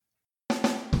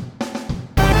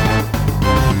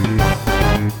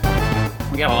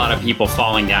got a lot of people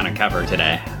falling down a cover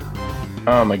today.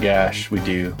 Oh my gosh, we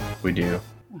do. I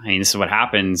mean, this is what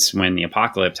happens when the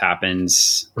apocalypse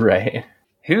happens. Right.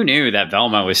 Who knew that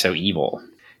Velma was so evil?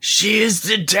 She is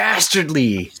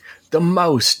the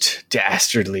most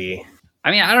dastardly.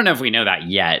 I mean, I don't know if we know that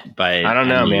yet, but I don't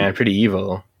know, man. Pretty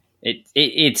evil.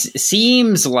 It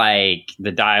seems like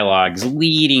the dialogue's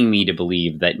leading me to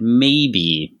believe that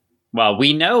maybe, well,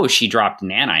 we know she dropped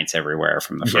nanites everywhere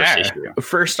from the first issue.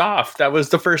 First off, that was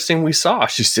the first thing we saw.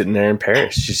 She's sitting there in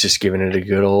Paris. She's just giving it a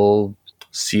good old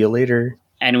see you later.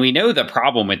 And we know the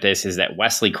problem with this is that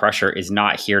Wesley Crusher is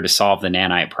not here to solve the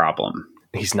nanite problem.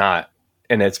 He's not.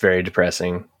 And it's very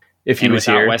depressing. If he was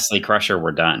without here, Wesley Crusher,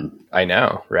 we're done. I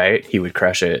know, right? He would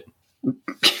crush it.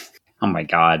 Oh my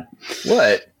God.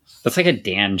 What? That's like a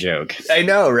Dan joke. I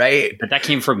know, right? But that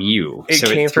came from you. It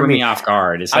threw from me off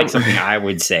guard. It's like something I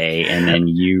would say, and then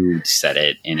you said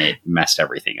it, and it messed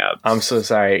everything up. I'm so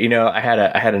sorry. You know, I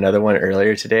had another one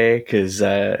earlier today because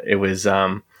it was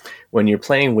when you're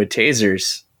playing with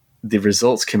tasers, the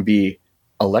results can be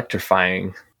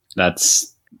electrifying.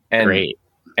 That's great.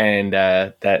 And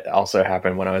that also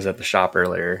happened when I was at the shop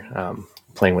earlier.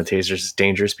 Playing with tasers is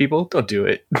dangerous. People, don't do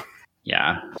it.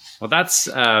 Yeah. Well, that's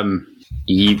I'm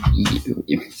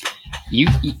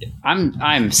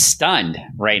stunned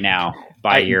right now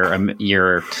by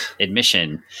your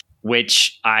admission,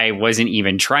 which I wasn't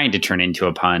even trying to turn into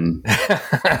a pun.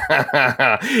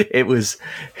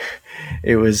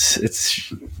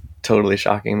 It's totally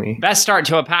shocking me. Best start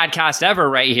to a podcast ever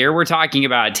right here. We're talking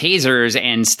about tasers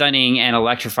and stunning and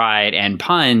electrified and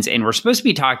puns, and we're supposed to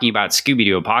be talking about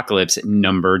Scooby-Doo Apocalypse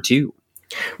 #2.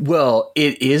 Well,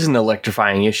 it is an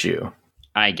electrifying issue.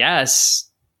 I guess.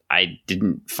 I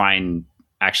didn't find,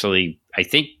 actually, I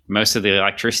think most of the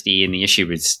electricity in the issue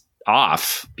was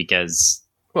off because...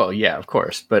 Well, yeah, of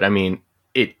course. But I mean,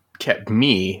 it kept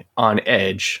me on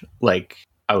edge. Like,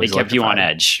 I was It kept you on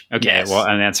edge. Okay, yes. Well,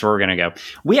 and that's where we're going to go.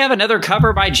 We have another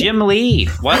cover by Jim Lee.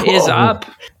 What is up?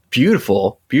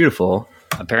 Beautiful, beautiful.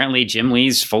 Apparently, Jim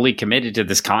Lee's fully committed to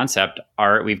this concept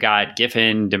art. We've got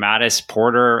Giffen, DeMatteis,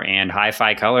 Porter, and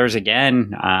Hi-Fi Colors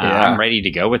again. I'm ready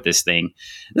to go with this thing.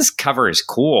 This cover is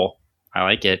cool. I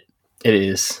like it. It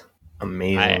is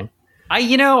amazing.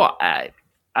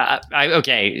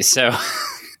 Okay, so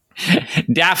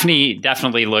Daphne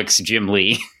definitely looks Jim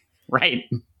Lee, right?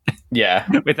 Yeah.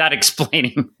 Without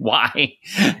explaining why.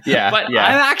 Yeah. But yeah.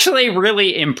 I'm actually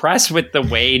really impressed with the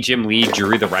way Jim Lee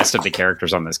drew the rest of the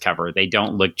characters on this cover. They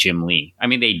don't look Jim Lee. I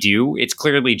mean, they do. It's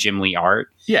clearly Jim Lee art.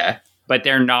 Yeah. But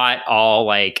they're not all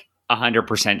like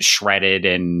 100% shredded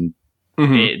and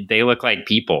they look like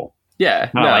people.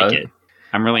 Yeah. I like it.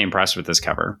 I'm really impressed with this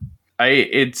cover.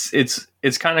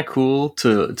 It's kind of cool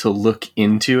to look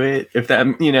into it, if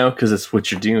that, because it's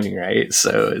what you're doing, right?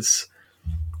 So it's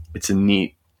a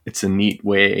neat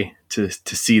way to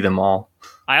see them all.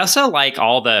 I also like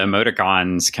all the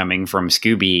emoticons coming from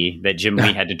Scooby that Jim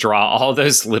Lee had to draw all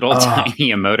those little tiny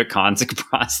emoticons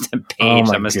across the page.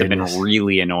 That must have been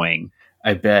really annoying.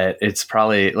 I bet it's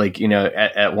probably like,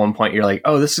 at one point you're like,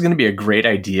 oh, this is going to be a great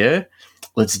idea.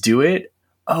 Let's do it.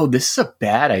 Oh, this is a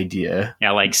bad idea.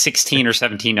 Yeah. Like 16 or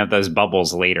 17 of those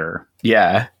bubbles later.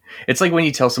 Yeah. It's like when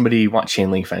you tell somebody you want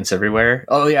chain link fence everywhere.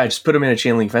 Oh yeah, just put them in a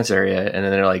chain link fence area, and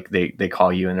then they're like, they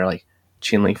call you and they're like,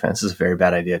 chain link fence is a very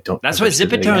bad idea. Don't. That's what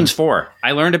Zipatone's for.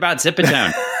 I learned about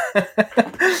Zipatone.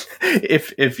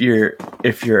 if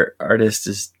your artist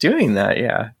is doing that,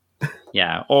 yeah,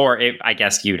 yeah. Or I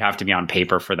guess you'd have to be on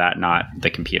paper for that, not the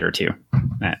computer too.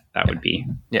 That would be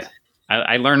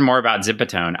I learned more about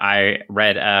Zipatone. I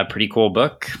read a pretty cool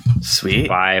book. Sweet.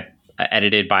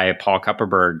 Edited by Paul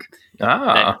Kupperberg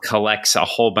that collects a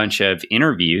whole bunch of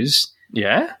interviews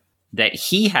that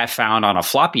he had found on a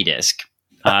floppy disk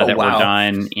were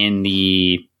done in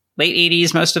the late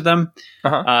 80s, most of them,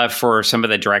 for some of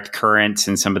the direct currents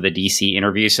and some of the DC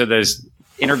interviews. So those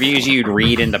interviews you'd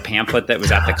read in the pamphlet that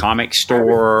was at the comic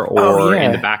store or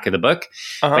in the back of the book,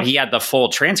 but he had the full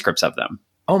transcripts of them.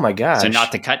 Oh my gosh. So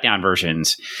not the cut down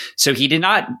versions. So he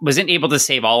wasn't able to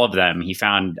save all of them. He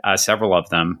found several of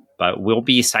them, but we'll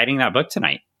be citing that book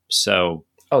tonight. So,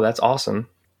 that's awesome.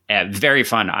 Very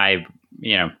fun.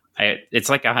 It's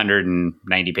like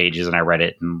 190 pages and I read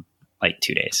it in like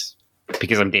 2 days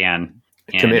because I'm Dan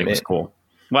and Commitment. It was cool.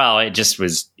 Well, it just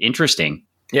was interesting.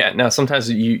 Yeah. No, sometimes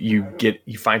you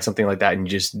find something like that and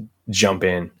you just jump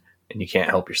in and you can't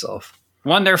help yourself.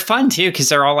 Well, and they're fun too, because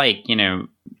they're all like,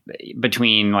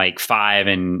 between like 5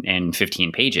 and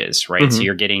 15 pages, right? Mm-hmm. So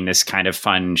you're getting this kind of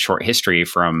fun short history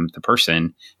from the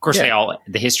person. Of course,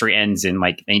 the history ends in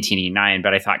like 1989,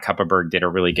 but I thought Kupperberg did a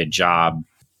really good job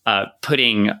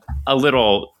putting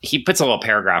he puts a little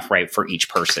paragraph right for each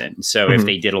person. So if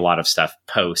they did a lot of stuff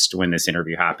post when this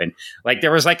interview happened, like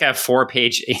there was like a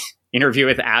 4-page interview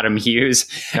with Adam Hughes.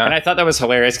 And I thought that was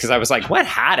hilarious because I was like, what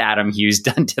had Adam Hughes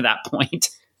done to that point?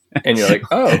 And you're like,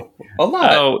 oh, a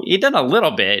lot. Oh, he'd done a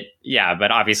little bit. Yeah.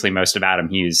 But obviously most of Adam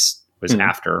Hughes was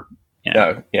after.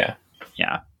 Oh, yeah.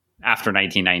 Yeah. After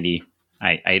 1990.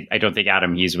 I don't think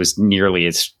Adam Hughes was nearly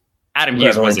as... Adam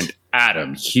Hughes wasn't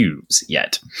Adam Hughes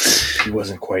yet. He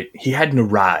wasn't quite. He hadn't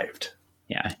arrived.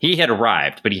 Yeah, he had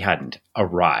arrived, but he hadn't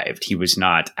arrived. He was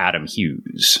not Adam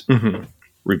Hughes,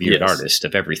 revered artist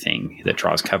of everything that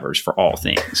draws covers for all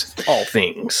things. All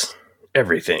things.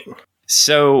 Everything.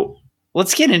 So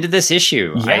let's get into this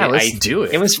issue. Yeah, let's do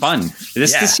it. It was fun.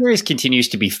 This series continues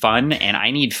to be fun, and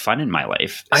I need fun in my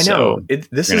life. I know.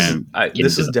 This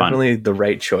is definitely the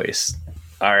right choice.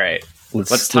 All right.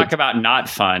 Let's talk about not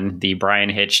fun, the Brian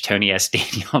Hitch, Tony S.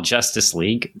 Daniel Justice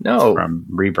League from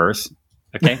Rebirth.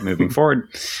 Okay, moving forward.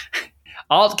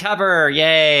 Alt cover,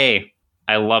 yay!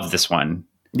 I love this one.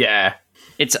 Yeah.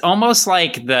 It's almost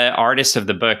like the artist of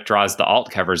the book draws the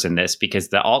alt covers in this because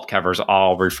the alt covers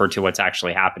all refer to what's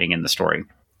actually happening in the story.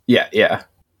 Yeah, yeah.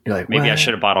 You're like, maybe I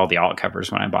should have bought all the alt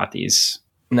covers when I bought these.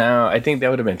 No, I think that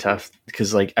would have been tough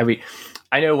because, like,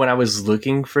 I know when I was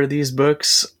looking for these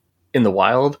books in the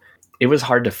wild, it was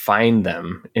hard to find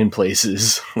them in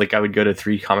places. Like I would go to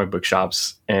 3 comic book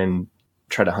shops and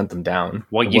try to hunt them down.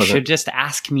 Well, you should just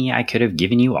ask me. I could have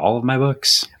given you all of my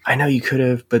books. I know you could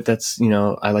have, but that's,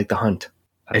 I like to hunt.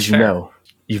 As you know,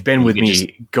 you've been with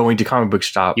me going to comic book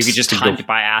shops. You could just hunt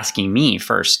by asking me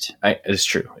first. It's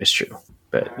true. It's true.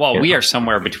 But we are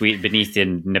somewhere beneath the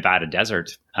Nevada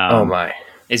desert. Oh my.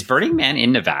 Is Burning Man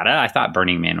in Nevada? I thought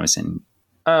Burning Man was in.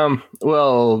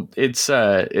 Well, it's,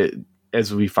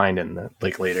 as we find in the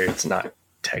later, it's not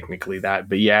technically that,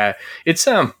 but yeah, it's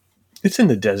in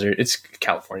the desert. It's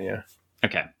California.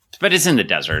 Okay. But it's in the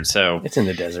desert, so it's in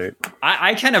the desert.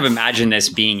 I kind of imagine this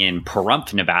being in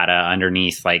Pahrump, Nevada,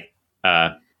 underneath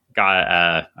I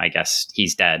guess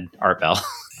he's dead, Art Bell.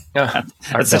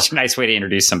 That's such a nice way to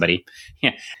introduce somebody.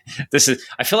 Yeah,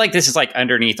 I feel like this is like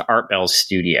underneath Art Bell's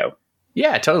studio.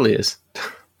 Yeah, it totally is.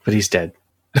 But he's dead.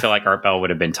 I feel like Art Bell would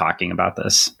have been talking about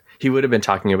this. He would have been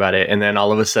talking about it, and then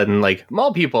all of a sudden,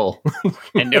 mall people,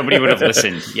 and nobody would have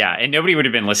listened. Yeah, and nobody would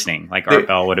have been listening. Like Art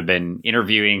Bell would have been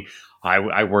interviewing.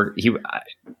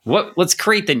 Let's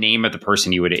create the name of the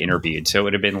person you would have interviewed. So it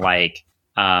would have been like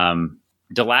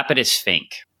Dilapidus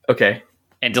Fink. Okay.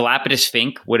 And Dilapidus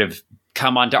Fink would have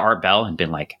come onto Art Bell and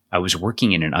been like, I was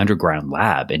working in an underground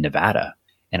lab in Nevada,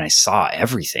 and I saw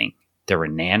everything. There were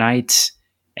nanites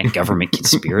and government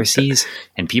conspiracies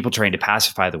and people trying to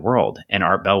pacify the world. And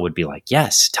Art Bell would be like,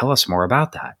 yes, tell us more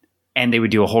about that. And they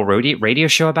would do a whole radio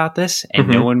show about this, and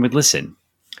no one would listen.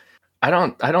 I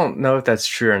don't know if that's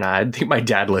true or not. I think my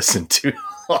dad listened to.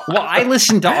 Well, I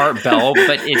listened to Art Bell,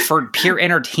 but for pure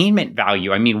entertainment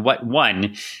value. I mean,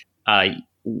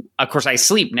 of course I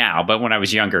sleep now, but when I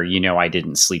was younger, I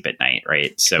didn't sleep at night.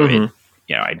 Right. So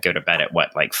I'd go to bed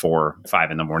at 4,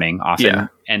 5 in the morning often. Yeah.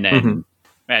 And then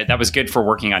that was good for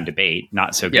working on debate.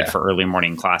 Not so good for early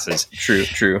morning classes.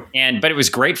 True. But it was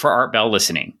great for Art Bell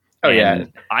listening. Oh, yeah.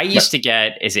 I used to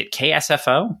get, is it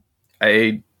KSFO?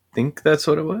 I think that's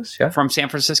what it was. Yeah. From San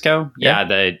Francisco. Yeah.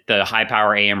 The high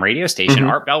power AM radio station.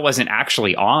 Art Bell wasn't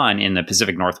actually on in the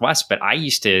Pacific Northwest, but I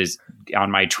used to,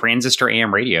 on my transistor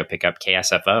AM radio, pick up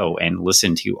KSFO and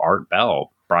listen to Art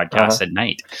Bell broadcast at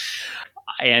night.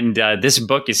 And this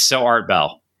book is so Art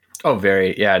Bell. Oh,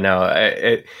 very. Yeah, no,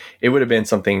 it would have been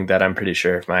something that I'm pretty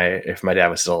sure if my dad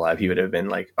was still alive, he would have been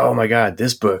like, oh my God,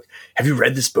 this book. Have you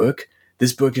read this book?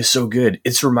 This book is so good.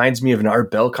 It reminds me of an Art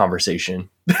Bell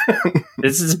conversation.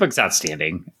 This book's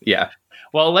outstanding. Yeah.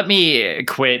 Well, let me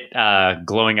quit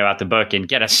glowing about the book and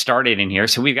get us started in here.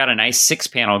 So we've got a nice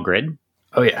 6-panel grid.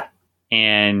 Oh, yeah.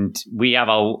 And we have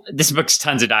this book's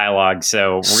tons of dialogue.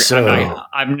 So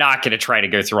I'm not going to try to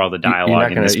go through all the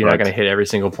dialogue. You're not going to hit every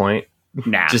single point.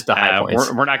 Nah, just the high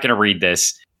points. We're not going to read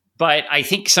this. But I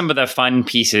think some of the fun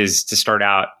pieces to start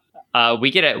out,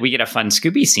 we get a fun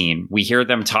Scooby scene. We hear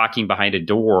them talking behind a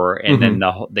door, and then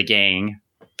the gang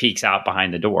peeks out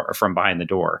from behind the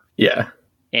door. Yeah.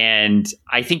 And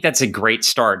I think that's a great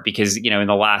start because, in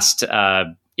the last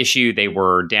issue, they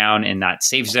were down in that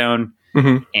safe zone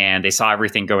and they saw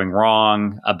everything going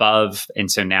wrong above. And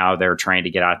so now they're trying to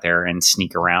get out there and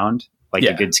sneak around like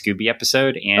a good Scooby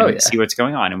episode and see what's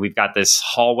going on. And we've got this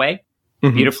hallway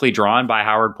beautifully drawn by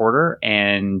Howard Porter.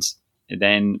 And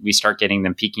then we start getting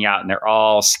them peeking out and they're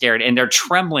all scared and they're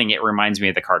trembling. It reminds me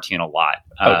of the cartoon a lot.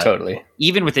 Oh, totally.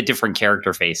 Even with the different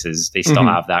character faces, they still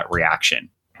have that reaction.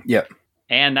 Yep.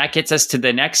 And that gets us to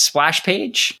the next splash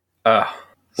page.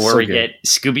 Where we get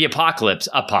Scooby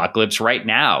Apocalypse right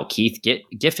now. Keith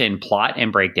Giffen plot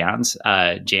and breakdowns,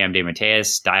 J.M.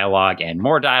 DeMatteis dialogue and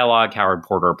more dialogue, Howard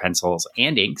Porter pencils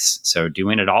and inks, so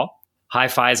doing it all.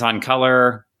 Hi-Fi's on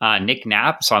color, Nick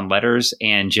Knapp's on letters,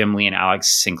 and Jim Lee and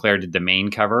Alex Sinclair did the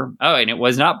main cover. Oh, and it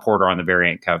was not Porter on the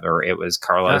variant cover. It was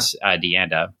Carlos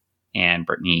Deanda. And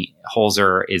Brittany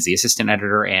Holzer is the assistant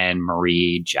editor and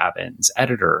Marie Javins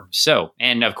editor. So,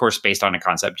 and of course, based on a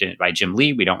concept by Jim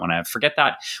Lee, we don't want to forget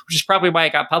that, which is probably why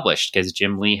it got published, because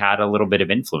Jim Lee had a little bit of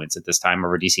influence at this time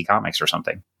over DC Comics or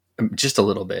something. Just a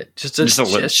little bit. Just a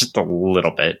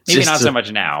little bit. Maybe not so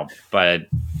much now, but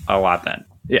a lot then.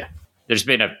 Yeah. There's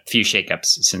been a few shakeups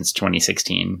since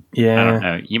 2016. Yeah. I don't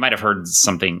know. You might have heard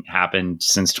something happened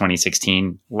since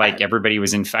 2016, like everybody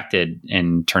was infected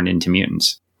and turned into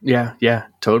mutants. Yeah,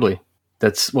 totally.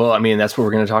 That's what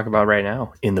we're going to talk about right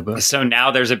now in the book. So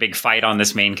now there's a big fight on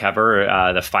this main cover,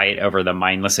 the fight over the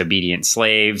mindless obedient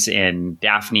slaves and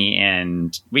Daphne,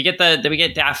 and we get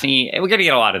Daphne. We're going to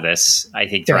get a lot of this, I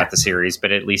think, throughout the series,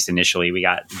 but at least initially we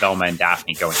got Velma and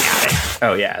Daphne going at it.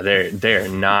 Oh yeah, they're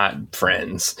not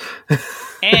friends.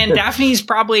 And Daphne's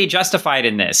probably justified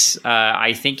in this.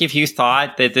 I think if you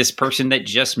thought that this person that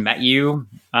just met you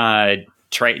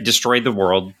destroyed the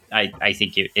world, I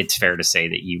think it's fair to say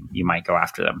that you might go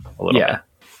after them a little bit.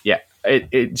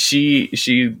 Yeah.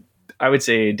 She I would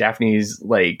say Daphne's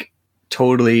like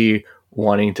totally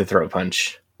wanting to throat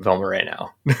punch Velma right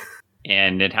now.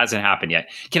 And it hasn't happened yet.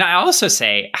 Can I also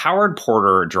say Howard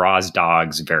Porter draws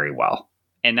dogs very well.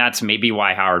 And that's maybe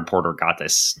why Howard Porter got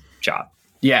this job.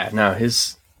 Yeah, no,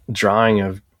 his drawing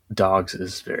of dogs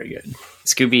is very good.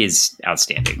 Scooby is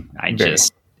outstanding.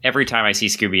 Every time I see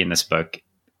Scooby in this book,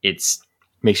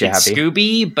 makes you happy.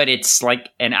 Scooby, but it's like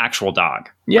an actual dog.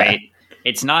 Yeah. Right?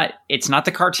 It's not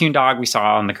the cartoon dog we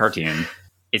saw on the cartoon.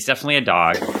 It's definitely a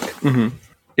dog. Mm-hmm.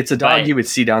 It's a dog you would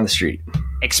see down the street.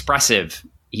 Expressive.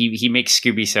 He makes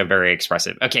Scooby so very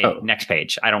expressive. Okay, next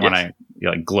page. I don't want to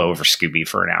glow over Scooby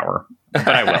for an hour, but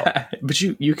I will. But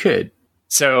you could.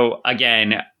 So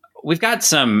again, we've got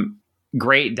some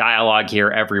great dialogue here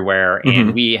everywhere,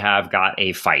 and we have got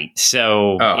a fight.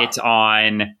 So it's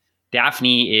on.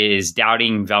 Daphne is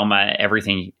doubting Velma,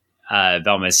 everything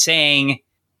Velma's saying,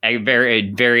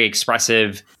 very, very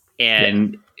expressive.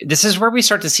 And this is where we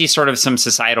start to see sort of some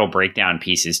societal breakdown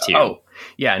pieces too. Oh,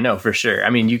 yeah, no, for sure. I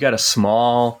mean, you got a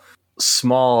small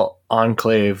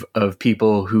enclave of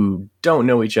people who don't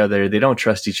know each other. They don't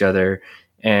trust each other.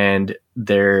 And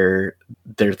they're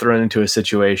thrown into a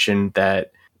situation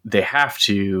that they have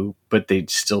to, but they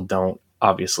still don't,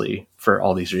 obviously, for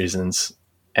all these reasons.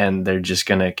 And they're just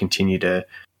going to continue to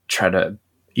try to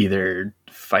either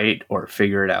fight or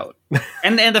figure it out.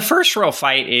 And the first real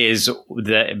fight is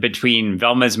between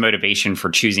Velma's motivation for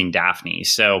choosing Daphne.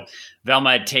 So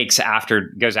Velma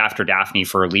goes after Daphne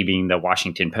for leaving the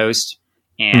Washington Post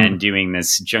and doing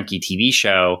this junky TV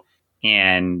show.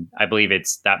 And I believe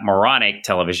it's that moronic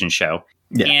television show.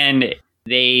 Yeah. And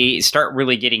they start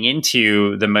really getting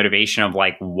into the motivation of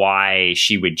like why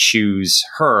she would choose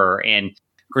her. And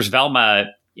of course, Velma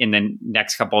in the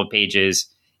next couple of pages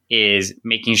is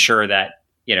making sure that,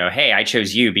 hey, I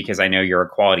chose you because I know you're a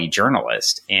quality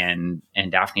journalist. And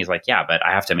Daphne's like, yeah, but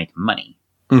I have to make money.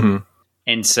 Mm-hmm.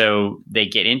 And so they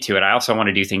get into it. I also want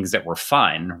to do things that were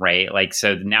fun, right? Like,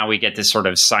 so now we get this sort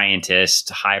of scientist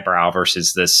highbrow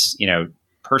versus this,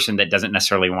 person that doesn't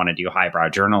necessarily want to do highbrow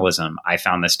journalism. I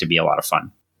found this to be a lot of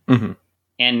fun. Mm-hmm.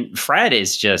 And Fred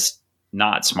is just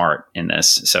not smart in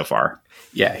this so far.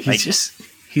 Yeah.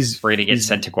 He's ready to get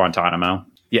sent to Guantanamo.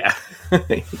 Yeah.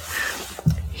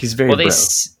 He's very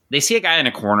they see a guy in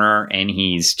a corner and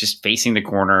he's just facing the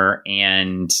corner,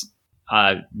 and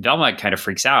Velma kind of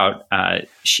freaks out.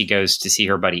 She goes to see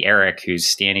her buddy Eric, who's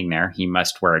standing there. He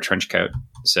must wear a trench coat.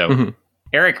 So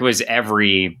Eric was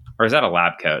or is that a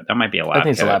lab coat? That might be a lab coat. I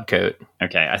think it's a lab coat.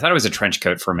 Okay. I thought it was a trench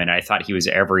coat for a minute. I thought he was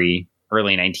every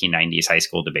early 1990s high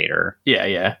school debater.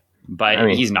 Yeah.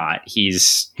 But he's not.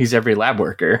 He's every lab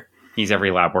worker. He's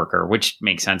every lab worker, which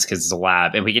makes sense because it's a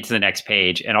lab. And we get to the next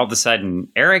page, and all of a sudden,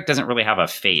 Eric doesn't really have a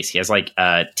face. He has like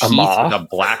a teeth with a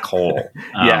black hole.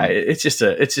 Yeah, it's just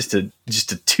a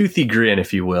toothy grin,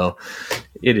 if you will.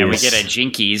 We get a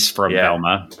Jinkies from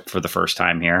Velma for the first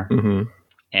time here. Mm-hmm.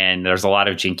 And there's a lot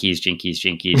of Jinkies.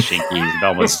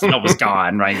 Velma's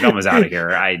gone, right? Velma's out of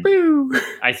here.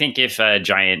 I think if a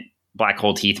giant black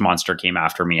hole teeth monster came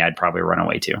after me, I'd probably run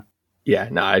away too. Yeah,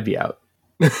 no, I'd be out.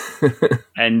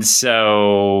 And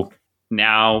so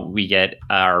now we get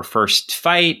our first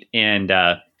fight, and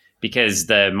because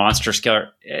the monster skiller,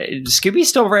 Scooby's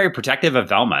still very protective of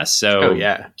Velma. So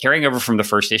carrying over from the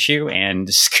first issue, and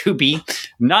Scooby,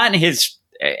 not in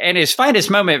his finest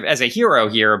moment as a hero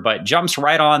here, but jumps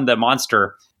right on the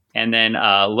monster and then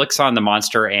looks on the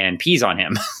monster and pees on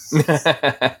him.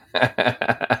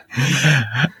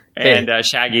 And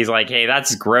Shaggy's like, hey,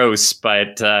 that's gross,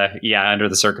 but under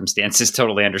the circumstances,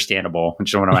 totally understandable,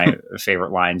 which is one of my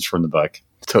favorite lines from the book.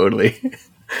 Totally.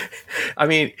 I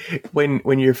mean,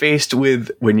 when you're faced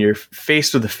with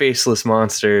a faceless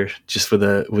monster just with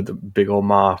a big old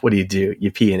maw, what do?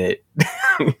 You pee in it.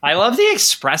 I love the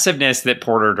expressiveness that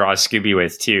Porter draws Scooby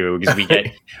with too,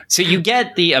 because you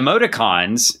get the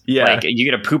emoticons, like you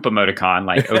get a poop emoticon,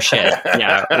 like oh shit,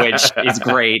 which is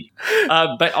great,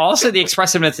 but also the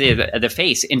expressiveness of the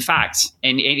face. In fact,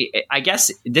 and I guess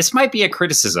this might be a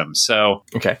criticism, so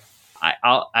okay,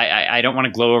 I don't want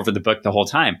to glow over the book the whole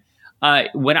time.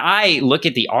 When I look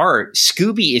at the art,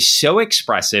 Scooby is so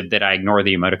expressive that I ignore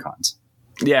the emoticons.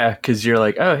 Yeah, because you're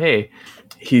like, oh, hey,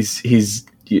 he's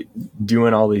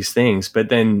doing all these things. But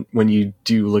then when you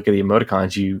do look at the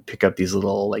emoticons, you pick up these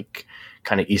little like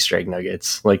kind of Easter egg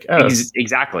nuggets. Like, oh,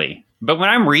 exactly. But when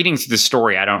I'm reading through the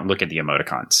story, I don't look at the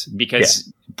emoticons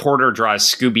because Porter draws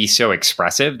Scooby so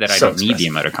expressive that I don't need the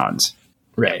emoticons.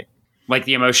 Right. Like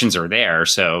the emotions are there.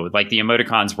 So like the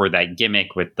emoticons were that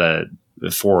gimmick with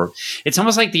it's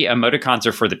almost like the emoticons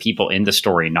are for the people in the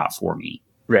story, not for me.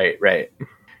 Right.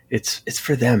 It's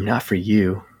for them, not for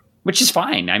you. Which is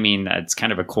fine. I mean, it's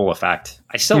kind of a cool effect.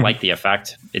 I still like the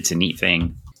effect. It's a neat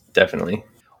thing. Definitely.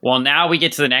 Well, now we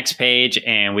get to the next page,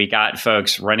 and we got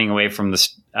folks running away from the.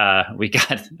 We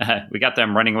got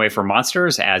them running away from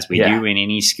monsters, as we do in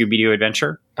any Scooby-Doo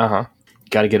adventure. Got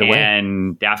to get away.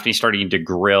 And Daphne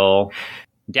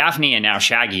and now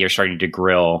Shaggy are starting to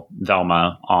grill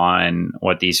Velma on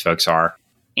what these folks are,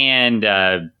 and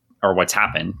or what's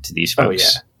happened to these folks. Oh yeah,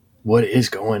 what is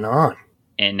going on?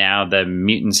 And now the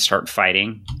mutants start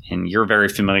fighting, and you're very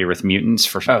familiar with mutants,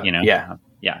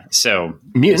 Yeah. So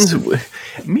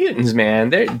mutants, man,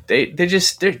 they're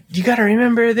just you got to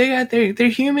remember they're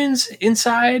humans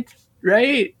inside,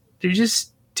 right? They're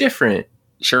just different.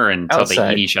 Sure, until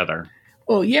they eat each other.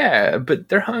 Well, yeah, but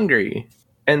they're hungry,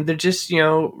 and they're just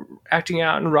acting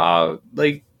out in raw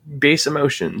like base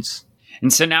emotions.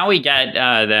 And so now we get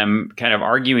them kind of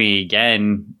arguing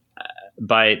again,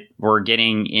 but we're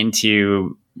getting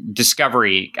into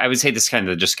discovery. I would say this is kind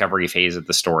of the discovery phase of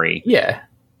the story. Yeah.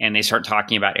 And they start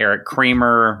talking about Eric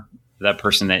Kramer, the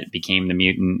person that became the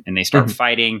mutant, and they start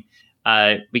fighting.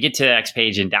 We get to the next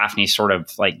page, and Daphne's sort of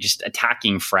like just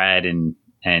attacking Fred and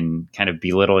kind of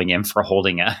belittling him for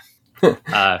holding a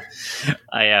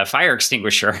fire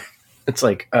extinguisher. It's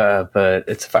like, but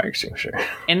it's a fire extinguisher.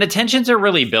 And the tensions are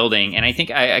really building. And I think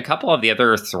a couple of the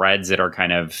other threads that are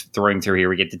kind of throwing through here,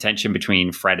 we get the tension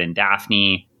between Fred and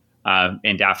Daphne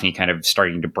kind of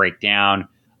starting to break down.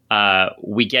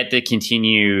 We get the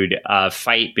continued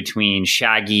fight between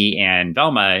Shaggy and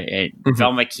Velma.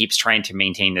 Velma keeps trying to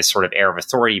maintain this sort of air of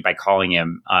authority by calling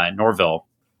him Norville.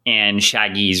 And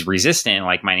Shaggy's resistant,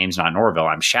 like, my name's not Norville,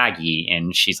 I'm Shaggy.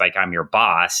 And she's like, I'm your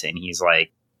boss. And he's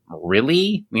like,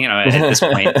 really? At this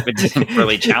point, but didn't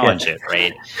really challenge it,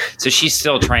 right? So she's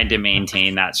still trying to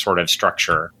maintain that sort of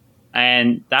structure.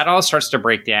 And that all starts to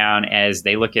break down as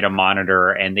they look at a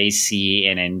monitor and they see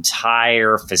an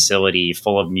entire facility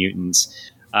full of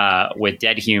mutants with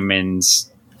dead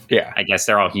humans. Yeah. I guess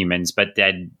they're all humans, but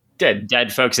dead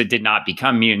folks that did not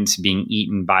become mutants being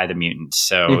eaten by the mutants.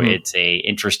 So it's a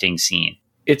interesting scene.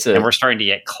 And we're starting to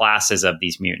get classes of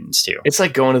these mutants too. It's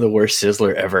like going to the worst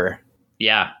Sizzler ever.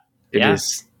 Yeah. It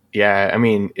is. Yeah. I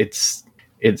mean, it's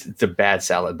a bad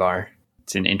salad bar.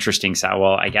 It's an interesting salad.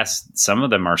 Well, I guess some of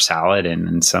them are salad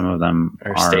and some of them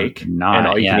are steak. Not. And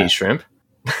all you can eat shrimp.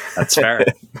 That's fair.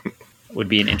 Would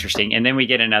be an interesting. And then we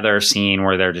get another scene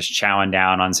where they're just chowing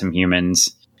down on some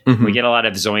humans. We get a lot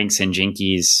of zoinks and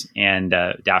jinkies, and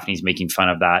Daphne's making fun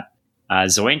of that.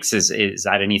 Zoinks is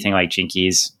that anything like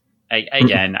jinkies?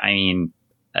 Again, I mean,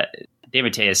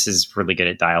 David Tejas is really good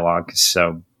at dialogue,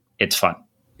 so it's fun.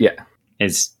 Yeah.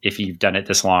 Is if you've done it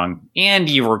this long and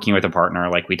you're working with a partner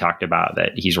like we talked about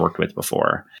that he's worked with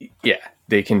before. Yeah.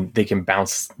 They can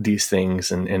bounce these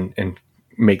things and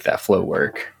make that flow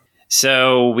work.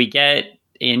 So we get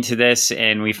into this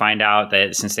and we find out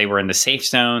that since they were in the safe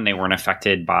zone, they weren't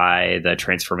affected by the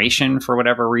transformation for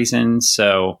whatever reason.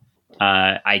 So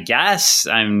I guess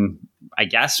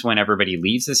when everybody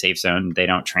leaves the safe zone, they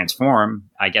don't transform.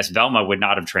 I guess Velma would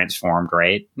not have transformed,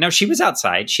 right? No, she was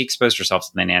outside. She exposed herself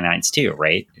to the nanites too,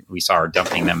 right? We saw her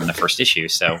dumping them in the first issue.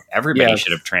 So everybody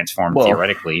should have transformed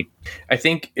theoretically. I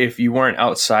think if you weren't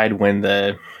outside when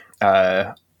the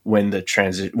when the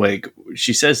transit, like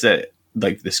she says that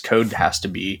like this code has to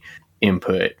be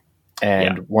input.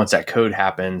 And once that code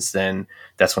happens, then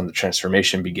that's when the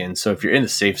transformation begins. So if you're in the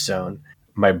safe zone,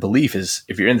 my belief is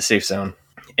if you're in the safe zone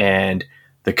and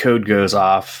the code goes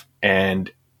off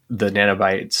and the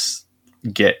nanobites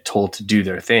get told to do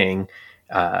their thing,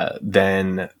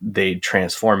 then they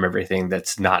transform everything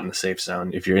that's not in the safe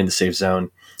zone. If you're in the safe zone,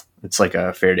 it's like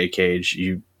a Faraday cage.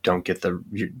 You don't get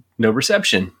no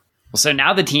reception. Well, so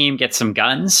now the team gets some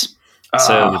guns.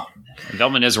 So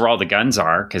Velma knows where all the guns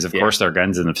are because, of course, there are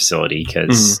guns in the facility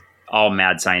because all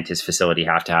mad scientist facility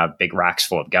have to have big racks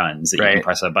full of guns that you can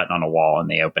press a button on a wall and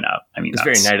they open up. I mean, it's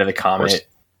very Night of the Comet.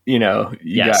 You know,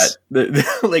 you got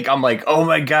like, I'm like, oh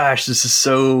my gosh, this is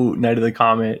so Night of the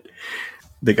Comet.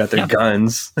 They got their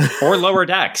guns. Or lower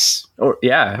decks.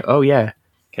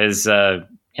 Because,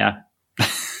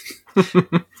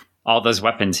 all those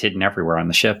weapons hidden everywhere on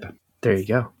the ship. There you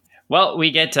go. Well,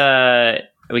 we get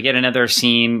another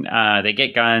scene. They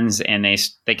get guns and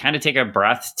they kind of take a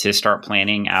breath to start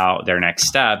planning out their next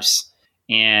steps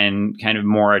and kind of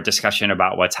more a discussion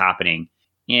about what's happening.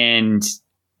 And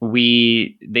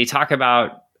they talk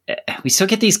about, we still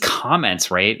get these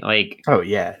comments, right? Like, oh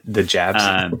yeah, the jabs.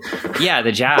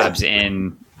 The jabs.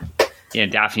 And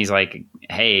Daphne's like,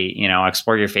 hey,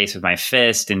 explore your face with my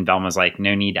fist. And Velma's like,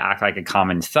 no need to act like a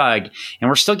common thug. And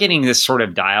we're still getting this sort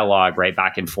of dialogue right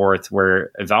back and forth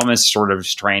where Velma's sort of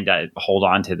trying to hold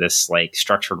on to this like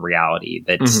structured reality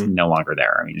that's no longer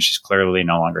there. I mean, it's just clearly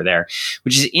no longer there,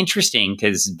 which is interesting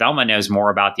because Velma knows more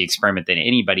about the experiment than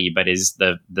anybody, but is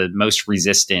the most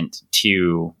resistant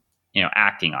to,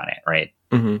 acting on it. Right.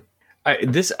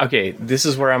 Mm-hmm. This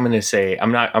is where I'm going to say,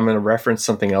 I'm going to reference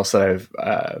something else that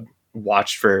I've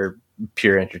watched for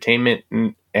pure entertainment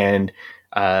and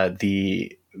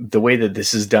the way that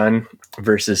this is done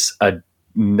versus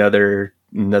another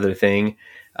thing,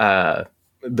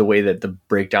 the way that the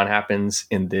breakdown happens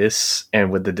in this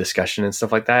and with the discussion and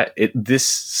stuff like that, this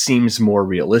seems more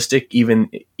realistic, even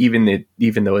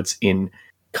though it's in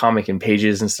comic and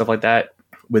pages and stuff like that.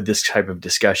 With this type of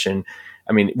discussion,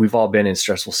 I mean, we've all been in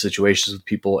stressful situations with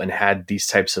people and had these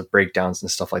types of breakdowns and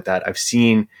stuff like that. I've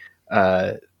seen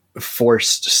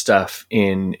forced stuff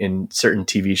in certain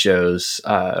TV shows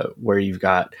where you've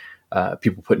got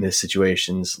people put in these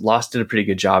situations. Lost did a pretty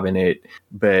good job in it,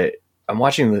 but I'm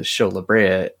watching the show La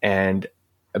Brea and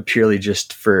purely just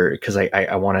because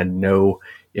I want to know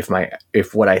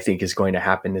if what I think is going to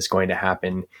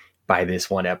happen by this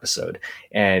one episode.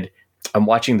 And I'm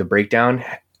watching the breakdown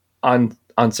on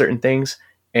certain things,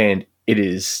 and it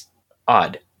is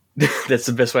odd. That's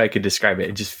the best way I could describe it.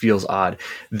 It just feels odd.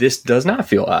 This does not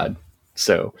feel odd.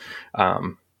 So,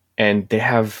 and they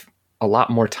have a lot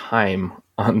more time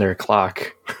on their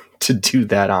clock to do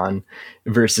that on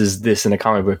versus this in a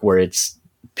comic book where it's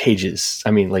pages.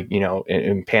 I mean, like,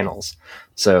 in panels.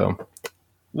 So,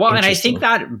 well, and I think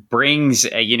that brings,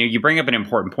 you bring up an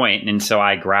important point. And so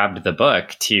I grabbed the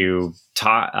book to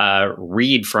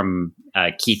read from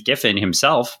Keith Giffen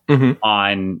himself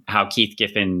on how Keith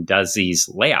Giffen does these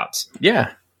layouts.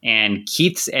 Yeah. And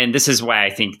this is why I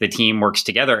think the team works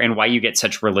together and why you get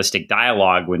such realistic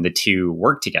dialogue when the two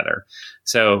work together.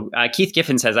 So Keith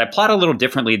Giffen says, I plot a little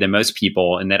differently than most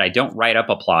people in that I don't write up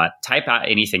a plot, type out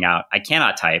anything out. I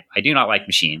cannot type. I do not like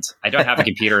machines. I don't have a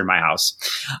computer in my house.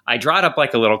 I draw it up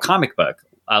like a little comic book,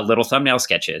 little thumbnail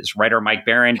sketches. Writer Mike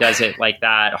Barron does it like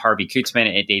that. Harvey Kurtzman,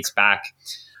 it dates back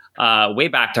way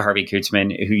back to Harvey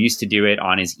Kurtzman, who used to do it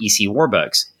on his EC War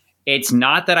books. It's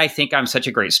not that I think I'm such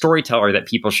a great storyteller that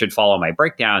people should follow my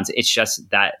breakdowns. It's just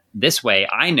that this way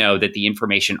I know that the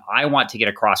information I want to get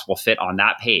across will fit on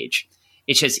that page.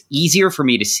 It's just easier for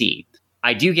me to see.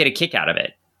 I do get a kick out of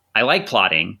it. I like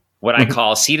plotting, what I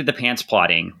call seat of the pants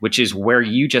plotting, which is where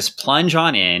you just plunge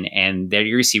on in and there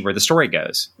you see where the story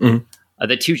goes.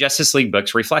 The two Justice League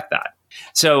books reflect that.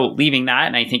 So leaving that,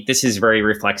 and I think this is very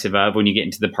reflexive of when you get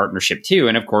into the partnership too.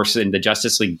 And of course, in the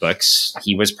Justice League books,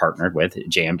 he was partnered with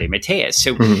J.M. DeMatteis.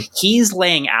 So he's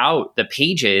laying out the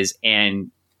pages.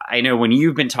 And I know when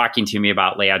you've been talking to me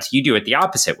about layouts, you do it the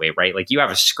opposite way, right? Like you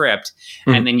have a script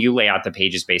and then you lay out the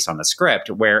pages based on the script.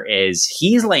 Whereas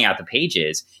he's laying out the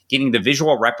pages, getting the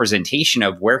visual representation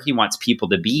of where he wants people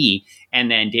to be. And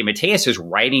then DeMatteis is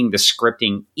writing the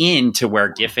scripting into where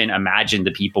Giffen imagined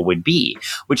the people would be,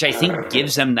 which I think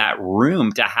gives them that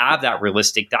room to have that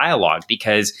realistic dialogue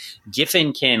because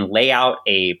Giffen can lay out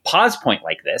a pause point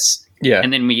like this. Yeah.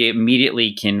 And then we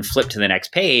immediately can flip to the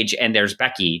next page and there's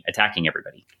Becky attacking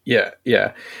everybody. Yeah.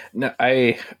 Yeah. No,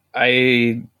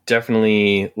 I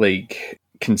definitely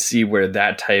can see where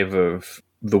that type of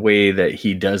the way that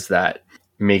he does that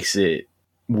makes it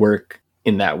work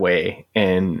in that way.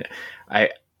 And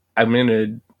I'm going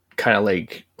to kind of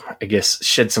like, I guess,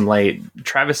 shed some light.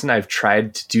 Travis and I have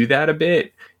tried to do that a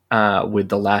bit with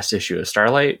the last issue of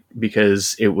Starlight,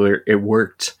 because it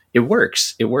worked. It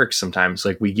works sometimes.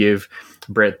 Like, we give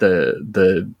Brett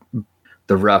the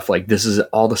rough, like, this is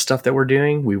all the stuff that we're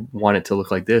doing. We want it to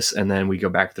look like this. And then we go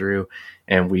back through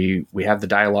and we have the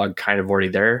dialogue kind of already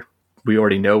there. We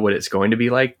already know what it's going to be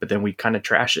like, but then we kind of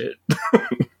trash it.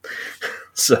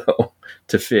 So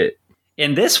to fit.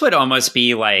 And this would almost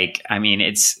be like, I mean,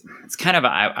 it's kind of,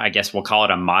 I guess we'll call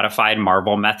it a modified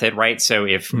Marvel method, right? So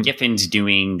if Giffen's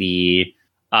doing the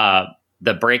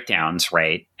breakdowns,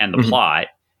 right, and the plot,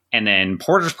 and then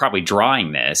Porter's probably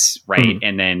drawing this, right,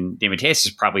 and then DeMatteis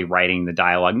is probably writing the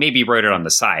dialogue, maybe wrote it on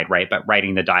the side, right, but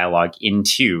writing the dialogue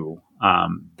into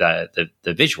the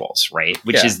visuals, right,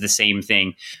 which is the same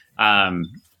thing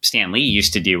Stan Lee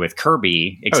used to do with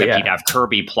Kirby, except he'd have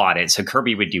Kirby plot it. So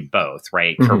Kirby would do both,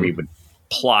 right? Kirby would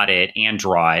plot it and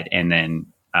draw it, and then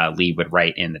Lee would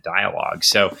write in the dialogue.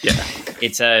 So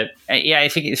it's I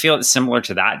feel it's similar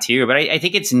to that too. But I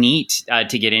think it's neat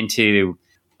to get into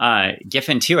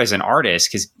Giffen too as an artist,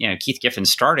 because Keith Giffen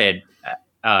started.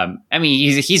 I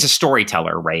mean, he's a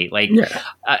storyteller, right? Like,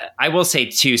 I will say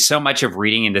too, so much of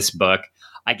reading in this book,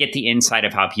 I get the insight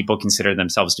of how people consider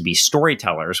themselves to be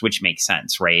storytellers, which makes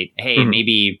sense, right? Hey,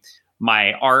 maybe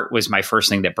my art was my first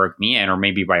thing that broke me in, or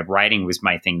maybe my writing was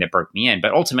my thing that broke me in.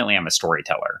 But ultimately, I'm a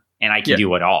storyteller, and I can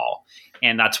do it all.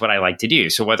 And that's what I like to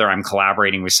do. So whether I'm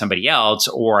collaborating with somebody else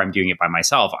or I'm doing it by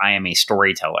myself, I am a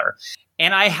storyteller.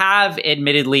 And I have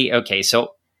admittedly,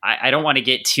 so I don't want to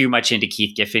get too much into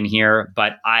Keith Giffen here,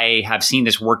 but I have seen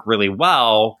this work really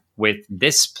well with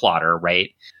this plotter,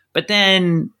 right? But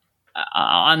then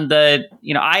on the,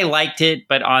 I liked it,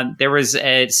 but there was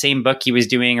a same book he was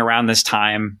doing around this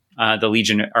time, the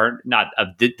Legion, or not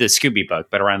the Scooby book,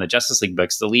 but around the Justice League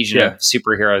books, the Legion of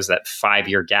Superheroes, that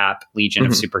 5-year gap, Legion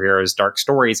of Superheroes, Dark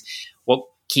Stories. Well,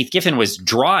 Keith Giffen was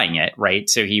drawing it, right?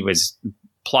 So he was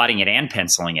plotting it and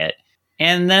penciling it.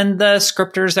 And then the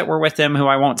scripters that were with him, who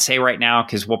I won't say right now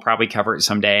because we'll probably cover it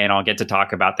someday and I'll get to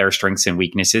talk about their strengths and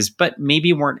weaknesses, but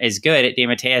maybe weren't as good at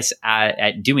DeMatteis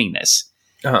at doing this.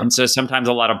 And so sometimes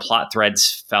a lot of plot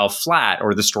threads fell flat,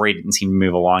 or the story didn't seem to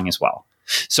move along as well.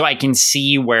 So I can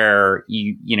see where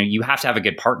you have to have a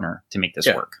good partner to make this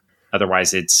work.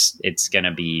 Otherwise, it's going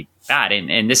to be bad.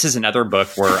 And this is another book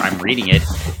where I'm reading it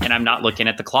and I'm not looking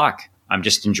at the clock. I'm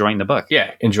just enjoying the book.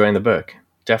 Yeah, enjoying the book,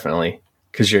 definitely,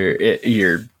 because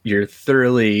you're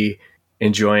thoroughly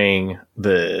enjoying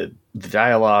the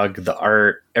dialogue, the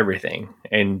art, everything.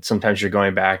 And sometimes you're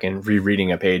going back and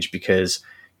rereading a page because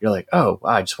you're like, oh,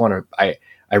 I just want to,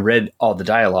 I read all the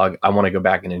dialogue. I want to go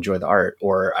back and enjoy the art.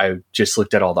 Or I just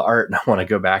looked at all the art and I want to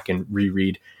go back and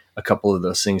reread a couple of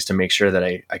those things to make sure that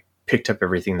I picked up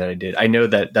everything that I did. I know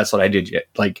that that's what I did yet.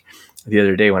 Like the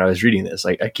other day when I was reading this,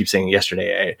 like I keep saying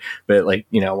yesterday, but like,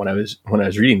 when I was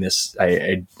reading this,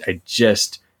 I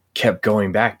just kept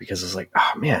going back because I was like,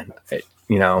 oh man,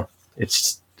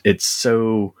 it's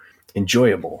so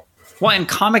enjoyable. Well, and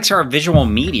comics are a visual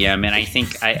medium, and I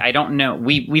think I don't know.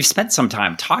 We've spent some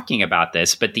time talking about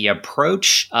this, but the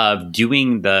approach of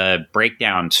doing the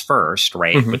breakdowns first,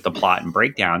 right, with the plot and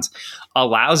breakdowns,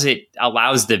 allows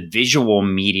the visual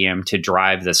medium to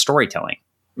drive the storytelling.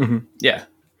 Yeah,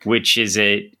 which is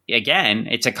again,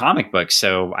 it's a comic book,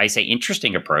 so I say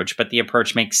interesting approach, but the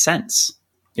approach makes sense.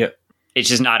 Yep. It's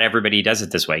just not everybody does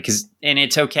it this way, and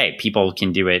it's okay. People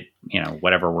can do it,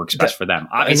 whatever works best for them.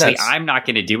 Obviously, I'm not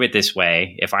going to do it this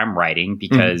way if I'm writing,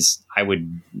 because I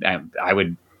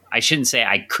shouldn't say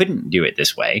I couldn't do it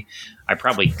this way. I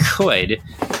probably could,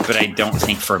 but I don't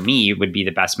think for me it would be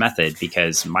the best method,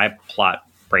 because my plot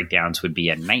breakdowns would be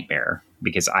a nightmare,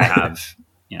 because I have,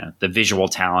 the visual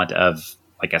talent of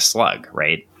like a slug,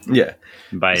 right? Yeah.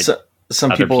 But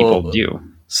some people do.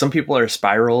 Some people are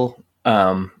spiral.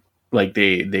 Like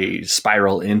they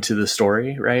spiral into the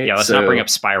story, right? Yeah, let's not bring up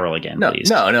spiral again, please.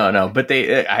 No. But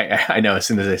I know as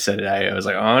soon as I said it, I was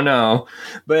like, oh no.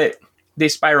 But they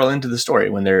spiral into the story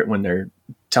when they're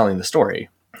telling the story,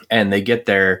 and they get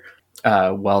there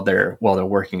while they're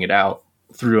working it out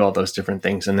through all those different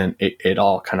things, and then it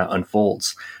all kind of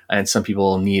unfolds. And some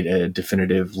people need a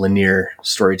definitive linear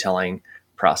storytelling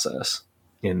process,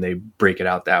 and they break it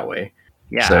out that way.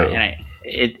 Yeah, so, and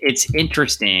it's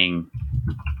interesting.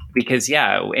 Because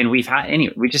and we've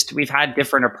had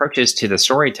different approaches to the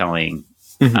storytelling,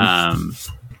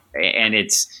 and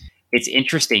it's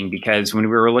interesting because when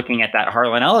we were looking at that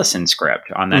Harlan Ellison script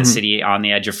on that City on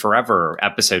the Edge of Forever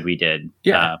episode we did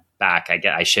back.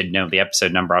 I should know the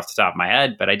episode number off the top of my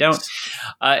head, but I don't.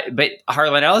 But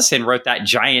Harlan Ellison wrote that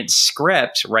giant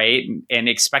script, right, and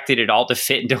expected it all to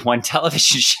fit into one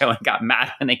television show, and got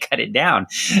mad when they cut it down.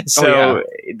 So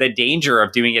the danger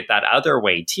of doing it that other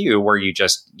way too, where you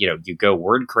just, you go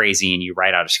word crazy and you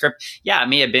write out a script. Yeah, it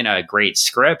may have been a great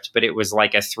script, but it was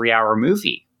like a 3-hour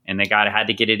movie, and they had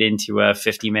to get it into a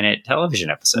 50-minute television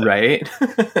episode, right?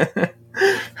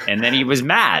 And then he was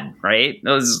mad, right? It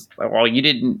was, well, you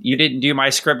didn't do my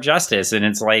script justice, and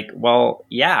it's like, well,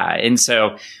 yeah. And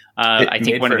so I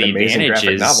think one of the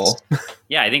advantages,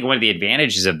 I think one of the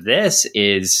advantages of this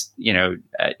is,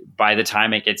 by the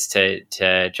time it gets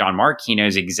to John Mark, he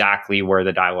knows exactly where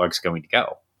the dialogue's going to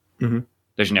go. Mm-hmm.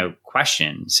 There's no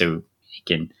question, so he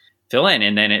can fill in.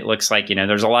 And then it looks like,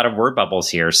 there's a lot of word bubbles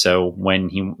here. So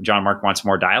when John Mark wants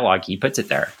more dialogue, he puts it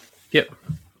there. Yep.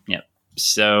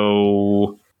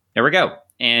 So there we go.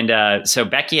 And so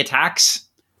Becky attacks.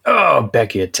 Oh,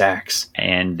 Becky attacks.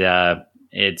 And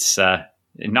it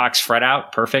knocks Fred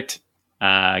out. Perfect.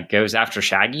 Goes after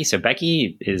Shaggy. So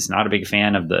Becky is not a big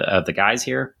fan of the guys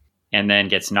here, and then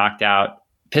gets knocked out,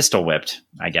 pistol whipped,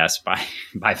 I guess,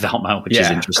 by Velma, which is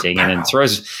interesting. And then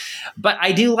throws. But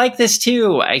I do like this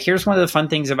too. Here's one of the fun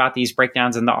things about these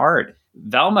breakdowns in the art.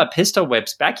 Velma pistol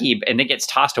whips Becky, and it gets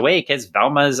tossed away because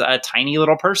Velma's a tiny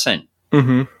little person.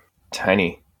 Mm-hmm.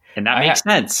 Tiny. And that makes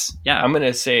sense. Yeah. I'm going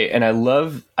to say, and I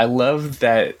love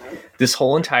that this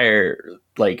whole entire,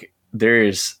 like,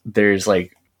 there's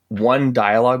like one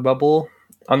dialogue bubble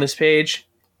on this page,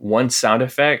 one sound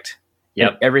effect.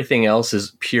 Yep. And everything else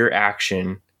is pure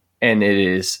action. And it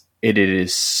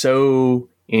is so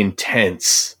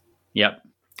intense. Yep.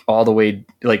 All the way,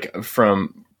 like,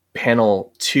 from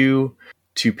panel 2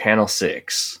 to panel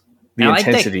 6. The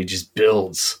intensity just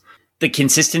builds. The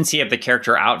consistency of the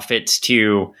character outfits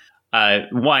to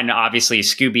one, obviously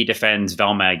Scooby defends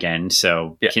Velma again.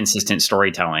 So consistent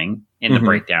storytelling in the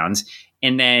breakdowns.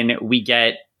 And then we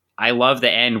get, I love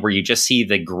the end where you just see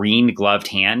the green gloved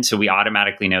hand. So we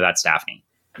automatically know that's Daphne.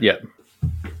 Yep.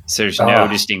 So there's no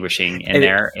distinguishing in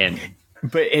there.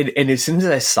 But as soon as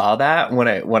I saw that,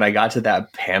 when I got to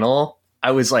that panel,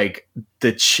 I was like,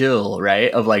 the chill,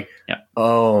 right? Of like,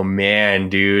 oh man,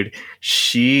 dude,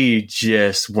 she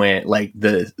just went, like,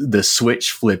 the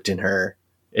switch flipped in her,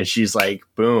 and she's like,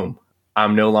 boom,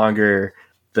 I'm no longer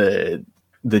the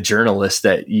journalist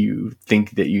that you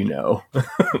think that you know.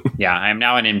 Yeah, I'm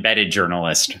now an embedded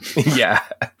journalist. Yeah.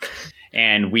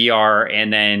 And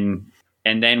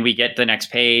then we get the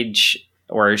next page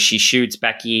where she shoots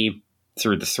Becky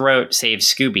through the throat, saves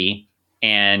Scooby,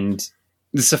 and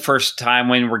this is the first time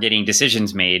when we're getting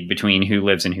decisions made between who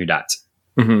lives and who dies.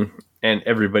 Mm-hmm. And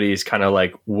everybody's kind of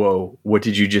like, whoa, what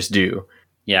did you just do?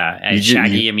 Yeah. And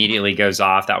Shaggy immediately goes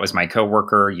off. That was my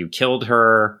coworker. You killed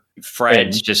her.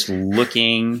 Fred's just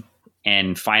looking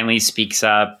and finally speaks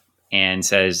up and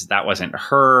says that wasn't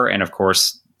her. And of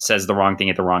course, says the wrong thing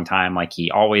at the wrong time, like he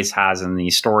always has in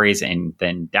these stories. And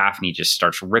then Daphne just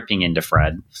starts ripping into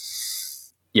Fred.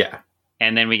 Yeah.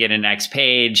 And then we get a next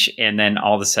page, and then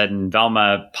all of a sudden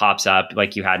Velma pops up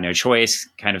like you had no choice,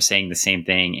 kind of saying the same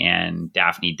thing. And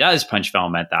Daphne does punch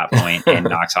Velma at that point and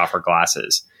knocks off her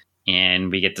glasses.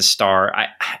 And we get the star.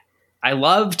 I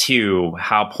love too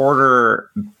how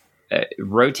Porter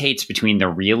rotates between the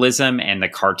realism and the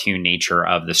cartoon nature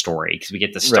of the story, because we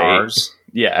get the stars.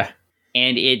 Right. Yeah.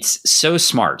 And it's so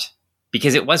smart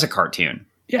because it was a cartoon.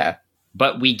 Yeah.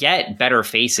 But we get better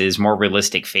faces, more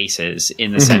realistic faces,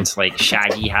 in the sense like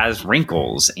Shaggy has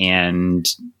wrinkles and,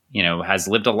 has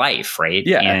lived a life, right?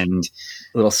 Yeah. And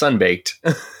a little sunbaked.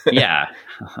 Yeah.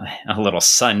 A little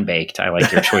sunbaked. I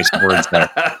like your choice of words there.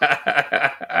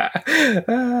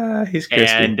 He's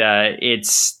crispy. And I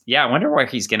wonder where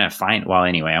he's going to find. Well,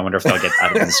 anyway, I wonder if they'll get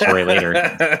out of the story later.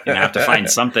 Going to have to find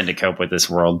something to cope with this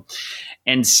world.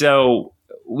 And so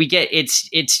we get, it's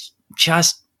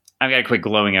just, I've got to quit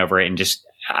glowing over it and just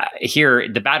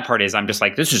here. The bad part is I'm just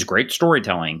like, this is great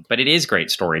storytelling, but it is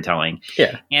great storytelling.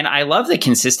 Yeah. And I love the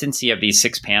consistency of these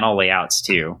 6-panel layouts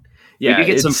too. Yeah. We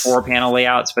do get some 4-panel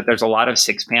layouts, but there's a lot of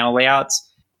 6-panel layouts.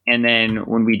 And then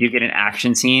when we do get an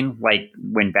action scene, like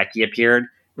when Becky appeared,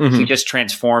 he just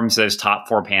transforms those top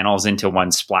 4 panels into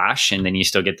one splash. And then you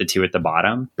still get the 2 at the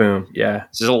bottom. Boom. Yeah.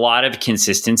 So there's a lot of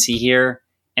consistency here.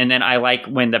 And then I like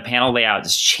when the panel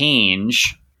layouts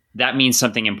change, that means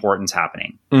something important's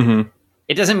happening. Mm-hmm.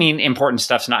 It doesn't mean important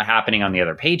stuff's not happening on the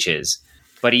other pages,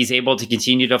 but he's able to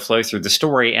continue to flow through the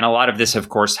story. And a lot of this, of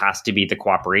course, has to be the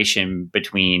cooperation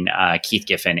between Keith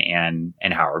Giffen and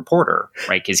Howard Porter,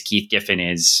 right? Because Keith Giffen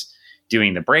is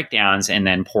doing the breakdowns and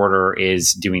then Porter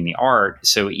is doing the art.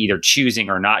 So either choosing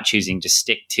or not choosing to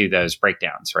stick to those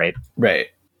breakdowns, right? Right.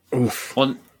 Oof.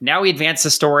 Well, now we advance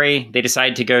the story. They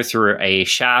decide to go through a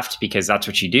shaft because that's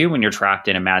what you do when you're trapped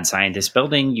in a mad scientist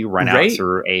building. You run out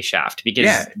through a shaft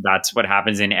because that's what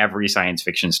happens in every science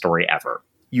fiction story ever.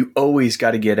 You always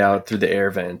got to get out through the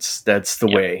air vents. That's the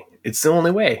way. It's the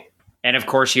only way. And of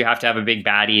course, you have to have a big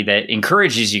baddie that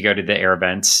encourages you to go to the air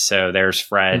vents. So there's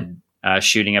Fred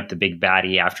shooting up the big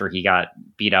baddie after he got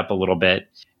beat up a little bit.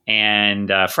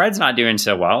 And Fred's not doing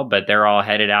so well, but they're all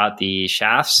headed out the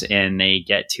shafts and they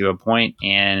get to a point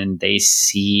and they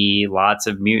see lots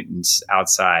of mutants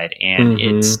outside and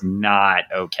it's not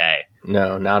okay.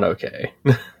 No, not okay.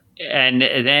 And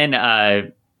then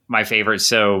my favorite.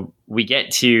 So we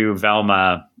get to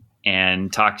Velma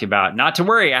and talked about, not to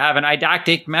worry, I have an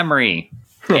eidetic memory.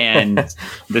 And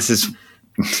this is,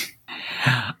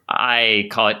 I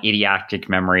call it idiotic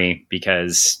memory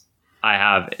because I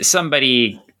have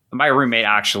somebody, my roommate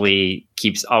actually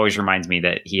always reminds me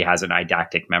that he has an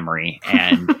eidetic memory.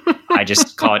 And I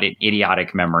just call it an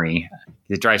idiotic memory.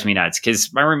 It drives me nuts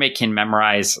because my roommate can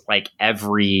memorize like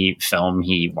every film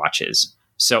he watches.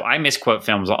 So I misquote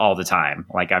films all the time.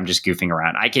 Like I'm just goofing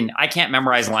around. I can't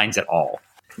memorize lines at all.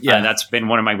 Yeah, that's been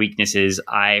one of my weaknesses.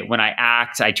 When I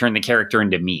act, I turn the character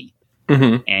into me,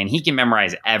 and he can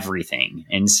memorize everything,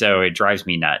 and so it drives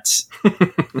me nuts.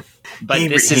 But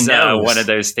this is one of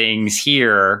those things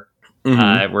here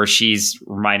where she's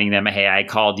reminding them, "Hey, I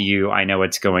called you. I know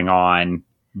what's going on."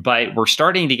 But we're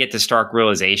starting to get this stark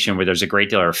realization where there's a great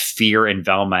deal of fear in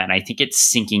Velma, and I think it's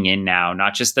sinking in now.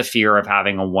 Not just the fear of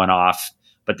having a one-off,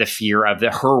 but the fear of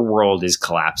her world is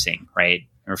collapsing. Right?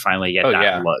 We're finally get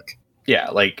that look.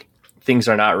 Yeah, like things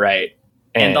are not right.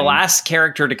 And the last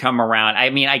character to come around,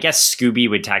 I mean, I guess Scooby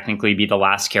would technically be the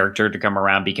last character to come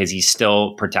around because he's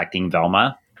still protecting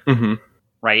Velma.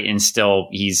 Right? And still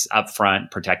he's up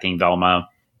front protecting Velma,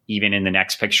 even in the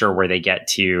next picture where they get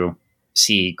to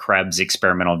see Krebs'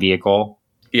 experimental vehicle.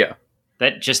 Yeah.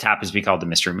 That just happens to be called the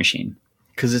Mystery Machine.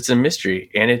 Because it's a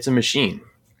mystery and it's a machine.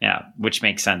 Yeah, which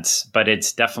makes sense. But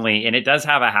it's definitely, and it does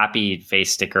have a happy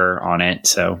face sticker on it.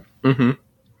 So at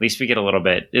least we get a little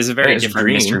bit. It's a very different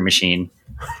green. Mystery Machine.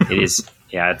 It is.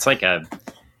 Yeah, it's like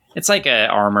a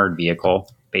armored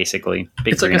vehicle, basically.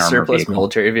 It's like a surplus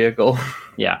military vehicle.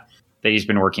 Yeah, that he's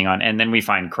been working on. And then we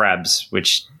find Krebs,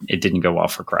 which it didn't go well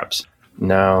for Krebs.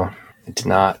 No, it did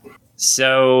not.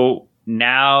 So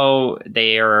now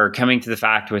they are coming to the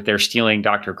fact with they're stealing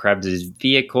Dr. Krebs'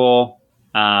 vehicle.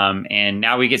 And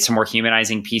now we get some more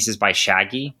humanizing pieces by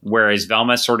Shaggy, whereas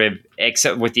Velma sort of,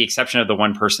 except with the exception of the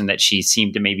one person that she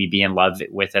seemed to maybe be in love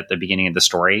with at the beginning of the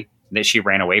story that she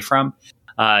ran away from.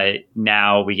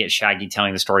 Now we get Shaggy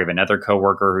telling the story of another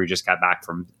coworker who just got back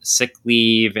from sick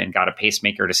leave and got a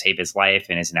pacemaker to save his life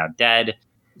and is now dead.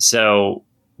 So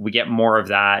we get more of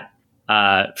that.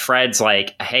 Fred's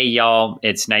like, hey, y'all,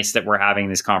 it's nice that we're having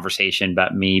this conversation,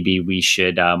 but maybe we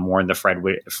should warn the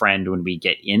friend when we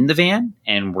get in the van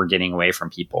and we're getting away from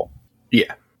people.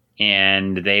 Yeah.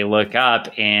 And they look up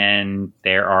and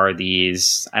there are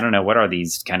these, I don't know, what are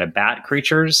these kind of bat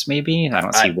creatures, maybe? I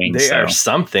don't see wings. They are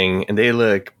something, and they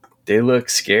look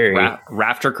scary.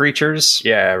 Rafter creatures?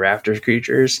 Yeah, raptor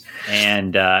creatures.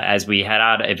 And as we head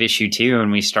out of issue 2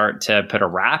 and we start to put a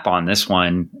wrap on this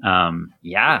one,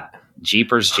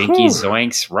 Jeepers, Jinkies,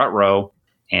 Zoinks, Rutrow.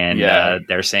 And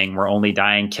they're saying we're only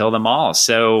dying, kill them all.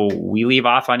 So we leave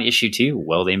off on issue 2.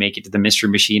 Will they make it to the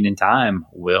Mystery Machine in time?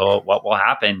 What will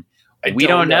happen? We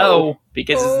don't know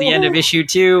because it's the end of issue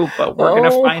 2, but we're going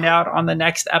to find out on the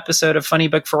next episode of Funny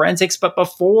Book Forensics. But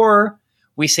before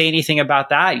we say anything about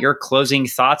that, your closing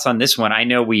thoughts on this one. I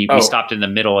know we stopped in the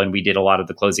middle and we did a lot of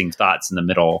the closing thoughts in the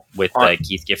middle with the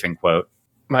Keith Giffen quote.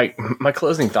 My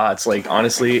closing thoughts, like,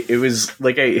 honestly, it was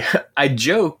like I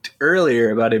joked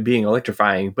earlier about it being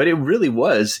electrifying, but it really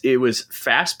was. It was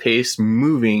fast paced,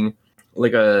 moving,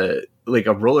 like a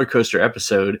roller coaster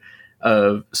episode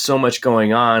of so much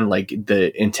going on, like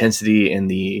the intensity and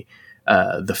the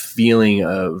feeling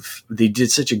of, they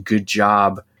did such a good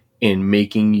job in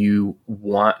making you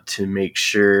want to make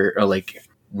sure, or like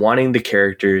wanting the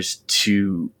characters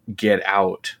to get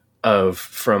out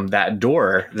from that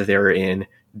door that they were in,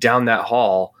 down that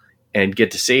hall, and get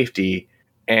to safety.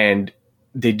 And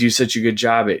they do such a good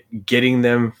job at getting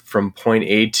them from point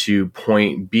A to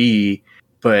point B,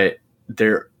 but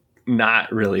they're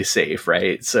not really safe,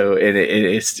 right? So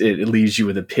it leaves you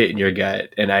with a pit in your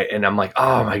gut, and I'm like,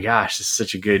 oh my gosh, this is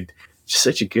such a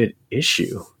good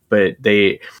issue. But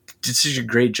they did such a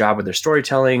great job with their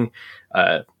storytelling.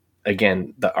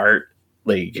 Again, the art,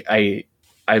 like I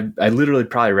literally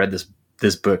probably read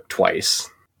this book twice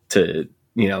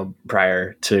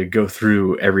prior to go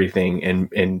through everything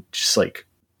and just like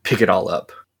pick it all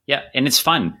up. Yeah, and it's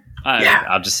fun.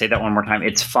 I'll just say that one more time.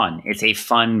 It's fun. It's a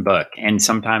fun book. And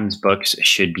sometimes books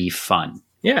should be fun.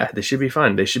 Yeah, they should be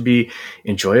fun. They should be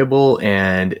enjoyable,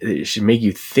 and it should make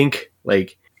you think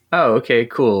like, oh, okay,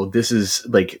 cool. This is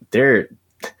like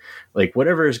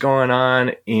whatever is going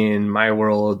on in my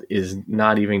world is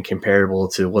not even comparable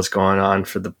to what's going on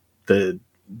for the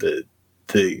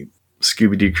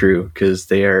Scooby-Doo crew, because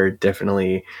they are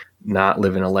definitely not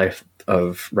living a life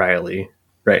of Riley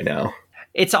right now.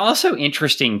 It's also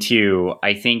interesting too.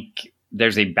 I think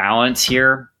there's a balance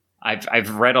here.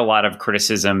 I've read a lot of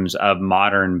criticisms of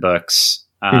modern books,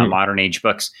 modern age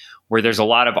books, where there's a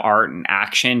lot of art and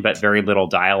action, but very little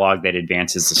dialogue that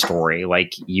advances the story.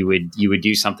 Like you would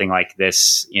do something like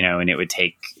this, and it would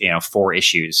take 4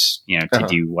 issues, to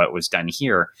do what was done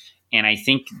here. And I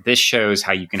think this shows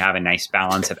how you can have a nice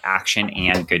balance of action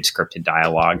and good scripted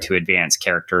dialogue to advance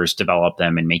characters, develop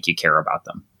them, and make you care about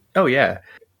them. Oh yeah.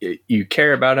 You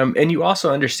care about them, and you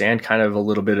also understand kind of a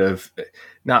little bit of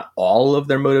not all of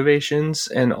their motivations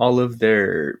and all of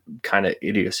their kind of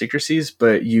idiosyncrasies,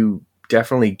 but you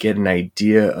definitely get an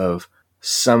idea of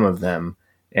some of them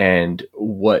and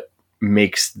what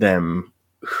makes them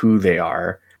who they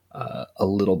are, a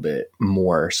little bit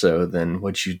more so than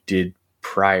what you did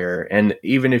prior. And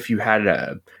even if you had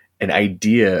an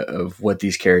idea of what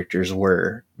these characters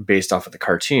were based off of the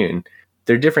cartoon,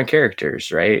 they're different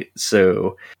characters, right?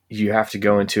 So you have to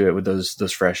go into it with those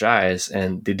fresh eyes,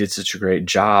 and they did such a great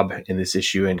job in this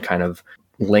issue and kind of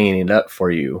laying it up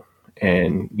for you.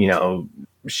 And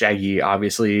Shaggy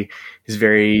obviously is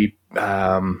very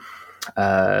like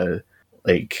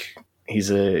he's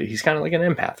kind of like an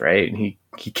empath, right? And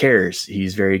he cares.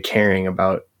 He's very caring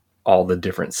about all the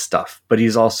different stuff, but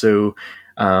he's also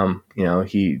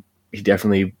he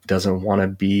definitely doesn't want to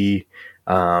be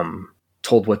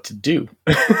told what to do.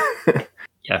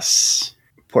 Yes.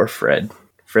 Poor Fred.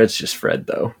 Fred's just Fred,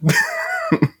 though.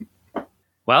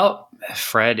 Well,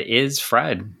 Fred is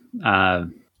Fred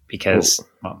because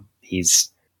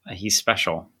he's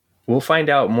special. We'll find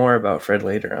out more about Fred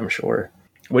later, I'm sure.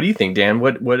 What do you think, Dan?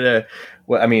 What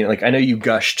I mean, like, I know you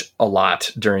gushed a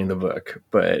lot during the book,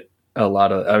 but a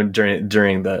lot of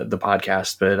during the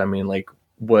podcast, but I mean, like,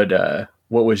 what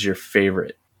was your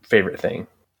favorite thing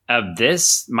of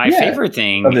this? Favorite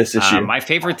thing of this issue. My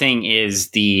favorite thing is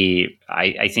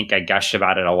I think I gushed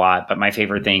about it a lot, but my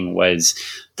favorite thing was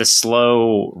the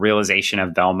slow realization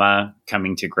of Velma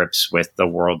coming to grips with the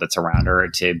world that's around her,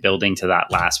 to building to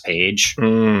that last page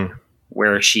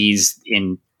where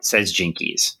says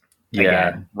Jinkies. Yeah.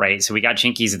 Again, right. So we got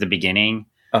Jinkies at the beginning,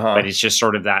 but it's just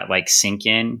sort of that like sink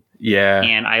in. Yeah.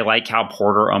 And I like how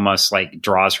Porter almost like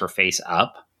draws her face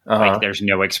up. Like there's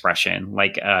no expression,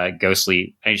 like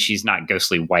ghostly. And she's not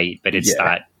ghostly white, but it's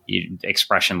that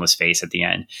expressionless face at the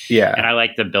end. Yeah. And I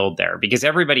like the build there because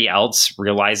everybody else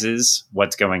realizes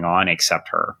what's going on except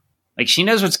her. Like she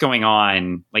knows what's going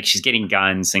on. Like she's getting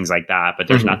guns, things like that. But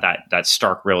there's not that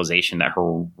stark realization that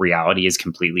her reality is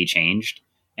completely changed.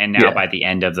 And now by the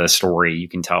end of the story, you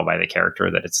can tell by the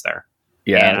character that it's there.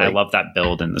 Yeah. And I love that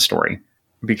build in the story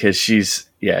because she's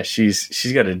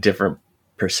got a different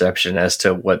perception as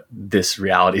to what this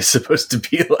reality is supposed to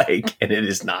be like, and it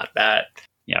is not that.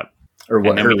 Yeah. Or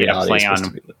what her reality is supposed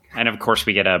to be like. And of course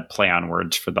we get a play on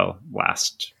words for the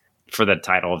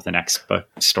title of the next book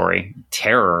story,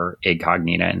 Terror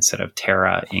Incognita instead of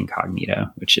Terra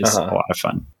Incognita, which is a lot of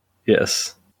fun.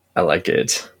 Yes. I like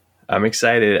it. I'm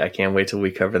excited. I can't wait till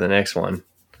we cover the next one.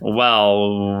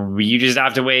 Well, you just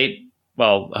have to wait.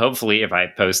 Well, hopefully, if I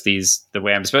post these the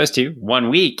way I'm supposed to, 1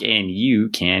 week, and you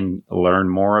can learn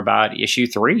more about issue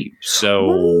 3.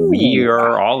 So we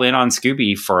are all in on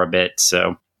Scooby for a bit.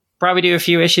 So probably do a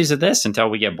few issues of this until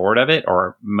we get bored of it,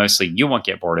 or mostly you won't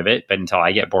get bored of it, but until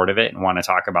I get bored of it and want to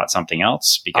talk about something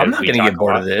else. Because I'm not going to get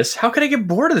bored of this. How could I get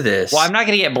bored of this? Well, I'm not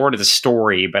going to get bored of the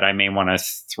story, but I may want to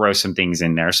throw some things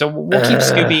in there. So we'll keep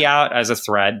Scooby out as a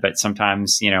thread, but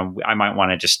sometimes, I might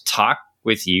want to just talk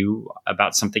with you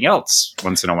about something else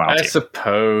once in a while. I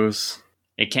suppose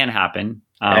it can happen.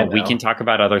 We can talk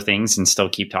about other things and still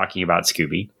keep talking about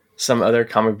Scooby. Some other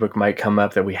comic book might come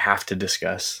up that we have to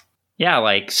discuss. Yeah,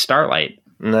 like Starlight.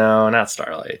 No, not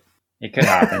Starlight. It could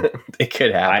happen. It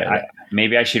could happen.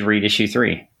 Maybe I should read issue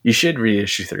 3. You should read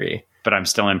issue 3. But I'm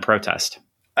still in protest.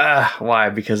 Why?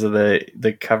 Because of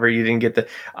the cover you didn't get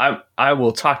I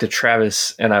will talk to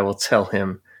Travis and I will tell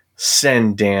him,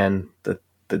 send Dan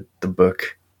the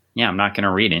book. Yeah, I'm not going to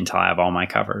read it until I have all my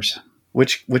covers.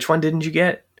 Which one didn't you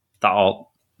get? The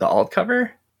alt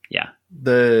cover? Yeah.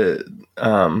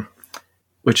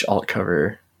 Which alt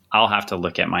cover? I'll have to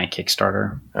look at my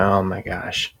Kickstarter. Oh my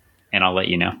gosh. And I'll let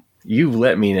you know. You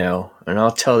let me know, and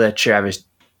I'll tell that Travis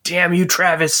damn you,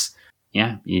 Travis.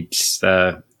 Yeah, it's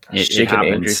shaking an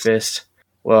angry fist.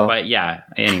 Well, but yeah,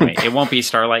 anyway, it won't be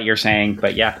Starlight, you're saying,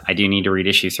 but yeah, I do need to read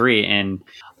issue 3. And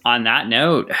on that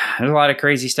note, there's a lot of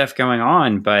crazy stuff going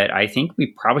on, but I think we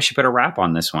probably should put a wrap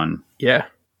on this one. Yeah.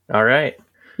 All right.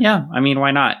 Yeah. I mean, why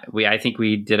not? I think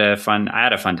we I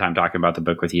had a fun time talking about the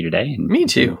book with you today. And me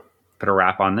too. Put a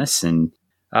wrap on this and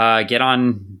get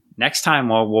on next time.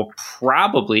 Well, we'll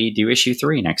probably do issue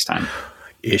 3 next time.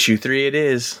 Issue 3 it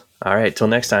is. All right. Till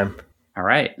next time. All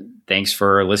right. Thanks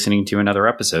for listening to another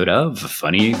episode of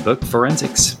Funny Book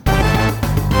Forensics.